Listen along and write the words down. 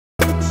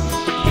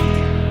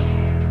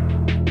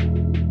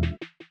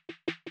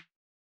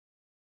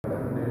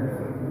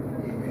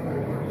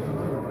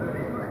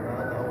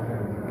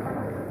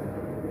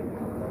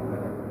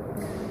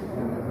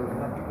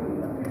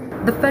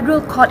The federal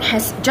court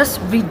has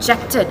just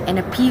rejected an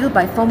appeal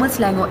by former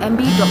Selangor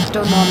MB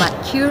Dr. Mohamad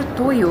Khir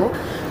Toyo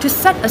to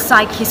set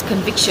aside his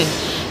conviction.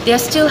 They are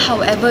still,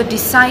 however,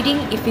 deciding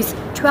if his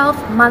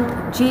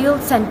 12-month jail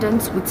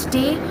sentence would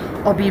stay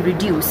or be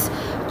reduced.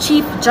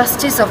 Chief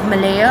Justice of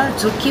Malaya,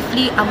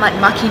 Zulkifli Ahmad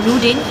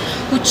Makinuddin,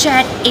 who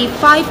chaired a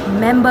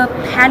 5-member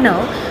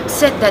panel,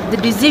 said that the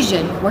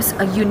decision was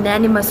a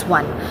unanimous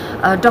one.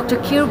 Dr.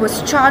 Khir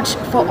was charged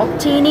for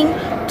obtaining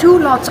 2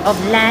 lots of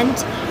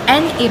land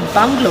and a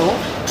bungalow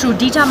through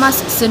Ditamas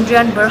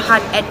Sendirian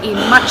Berhad at a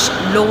much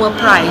lower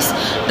price.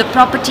 The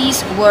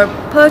properties were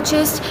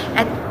purchased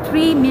at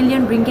 3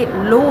 million ringgit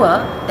lower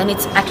than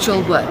its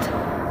actual worth.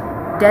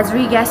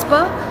 Desiree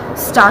Gasper,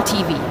 Star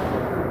TV.